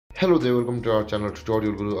Hello there, welcome to our channel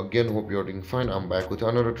Tutorial Guru. Again, hope you're doing fine. I'm back with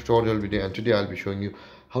another tutorial video, and today I'll be showing you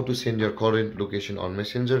how to send your current location on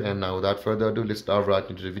Messenger. And now without further ado, let's dive right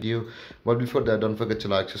into the video. But before that, don't forget to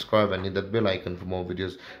like, subscribe and hit that bell icon for more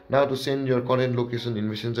videos. Now to send your current location in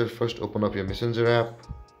Messenger, first open up your Messenger app.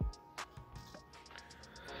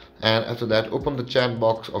 And after that, open the chat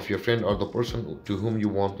box of your friend or the person to whom you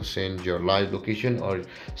want to send your live location or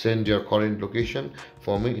send your current location.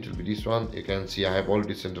 For me, it will be this one. You can see I have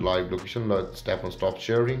already sent a live location. Let's tap on stop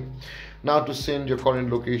sharing. Now to send your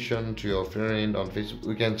current location to your friend on Facebook,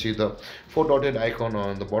 you can see the four dotted icon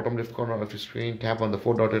on the bottom left corner of your screen. Tap on the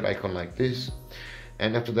four dotted icon like this,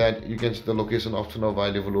 and after that you can see the location option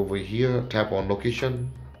available over here. Tap on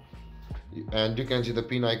location, and you can see the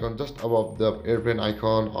pin icon just above the airplane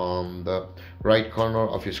icon on the right corner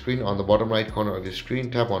of your screen. On the bottom right corner of your screen,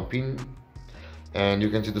 tap on pin, and you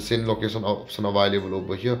can see the send location option available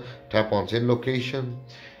over here. Tap on send location,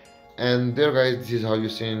 and there guys, this is how you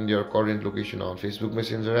send your current location on Facebook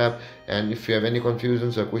Messenger app. And if you have any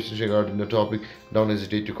confusions or questions regarding the topic, don't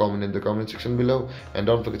hesitate to comment in the comment section below, and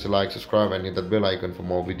don't forget to like, subscribe and hit that bell icon for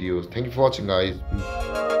more videos. Thank you for watching guys.